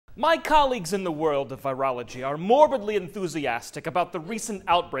My colleagues in the world of virology are morbidly enthusiastic about the recent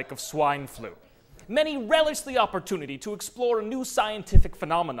outbreak of swine flu. Many relish the opportunity to explore a new scientific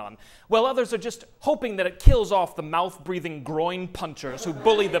phenomenon, while others are just hoping that it kills off the mouth-breathing groin punchers who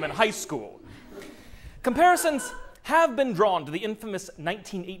bullied them in high school. Comparisons have been drawn to the infamous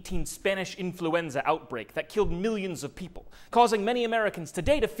 1918 Spanish Influenza outbreak that killed millions of people, causing many Americans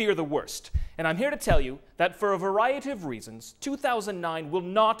today to fear the worst. And I'm here to tell you that for a variety of reasons, 2009 will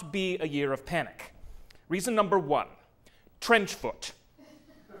not be a year of panic. Reason number one, trench foot.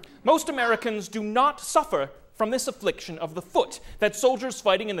 Most Americans do not suffer from this affliction of the foot that soldiers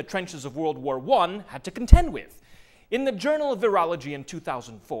fighting in the trenches of World War I had to contend with. In the Journal of Virology in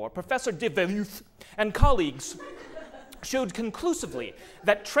 2004, Professor David Marino and colleagues showed conclusively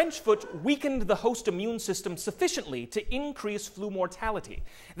that trench foot weakened the host immune system sufficiently to increase flu mortality.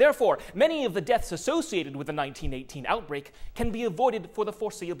 Therefore, many of the deaths associated with the 1918 outbreak can be avoided for the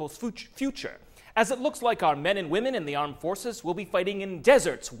foreseeable future, as it looks like our men and women in the armed forces will be fighting in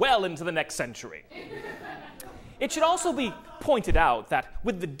deserts well into the next century. It should also be pointed out that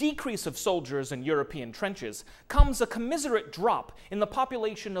with the decrease of soldiers in European trenches comes a commiserate drop in the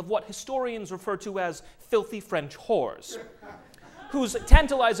population of what historians refer to as filthy French whores, whose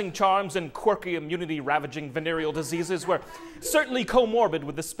tantalizing charms and quirky immunity-ravaging venereal diseases were certainly comorbid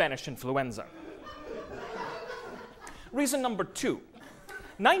with the Spanish influenza. Reason number two,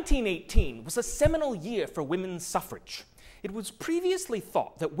 1918 was a seminal year for women's suffrage. It was previously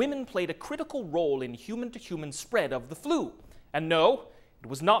thought that women played a critical role in human-to-human spread of the flu. And no, it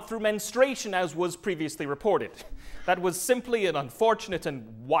was not through menstruation as was previously reported. That was simply an unfortunate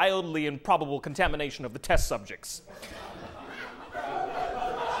and wildly improbable contamination of the test subjects.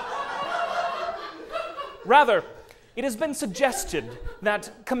 Rather, it has been suggested that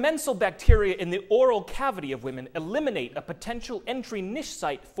commensal bacteria in the oral cavity of women eliminate a potential entry niche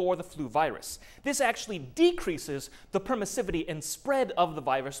site for the flu virus. This actually decreases the permissivity and spread of the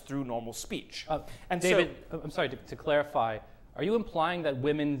virus through normal speech. David, I'm sorry, to clarify, are you implying that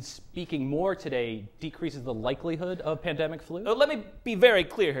women speaking more today decreases the likelihood of pandemic flu? Let me be very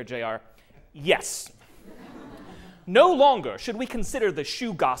clear here, JR. Yes. No longer should we consider the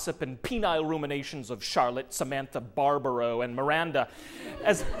shoe gossip and penile ruminations of Charlotte, Samantha, Barbaro, and Miranda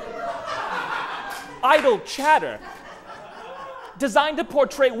as idle chatter designed to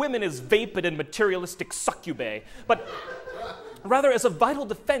portray women as vapid and materialistic succubae, but rather as a vital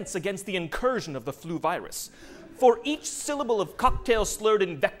defense against the incursion of the flu virus. For each syllable of cocktail-slurred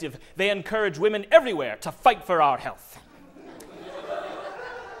invective, they encourage women everywhere to fight for our health.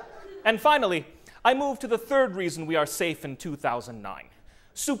 And finally, I move to the third reason we are safe in 2009.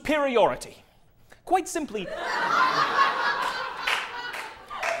 Superiority. Quite simply,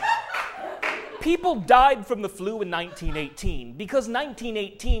 people died from the flu in 1918 because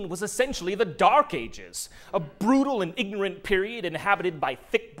 1918 was essentially the Dark Ages, a brutal and ignorant period inhabited by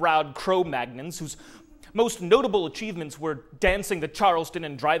thick-browed Cro-Magnons whose most notable achievements were dancing the Charleston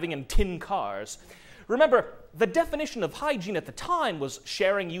and driving in tin cars. Remember, the definition of hygiene at the time was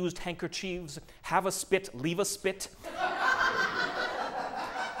sharing used handkerchiefs, have a spit, leave a spit,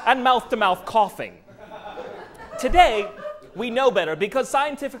 and mouth-to-mouth coughing. Today, we know better because,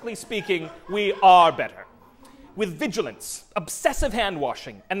 scientifically speaking, we are better. With vigilance, obsessive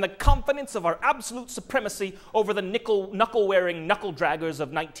hand-washing, and the confidence of our absolute supremacy over the knuckle-wearing knuckle-draggers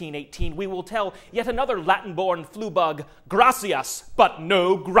of 1918, we will tell yet another Latin-born flu bug, gracias, but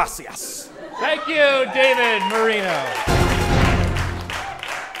no gracias. Thank you, David Marino.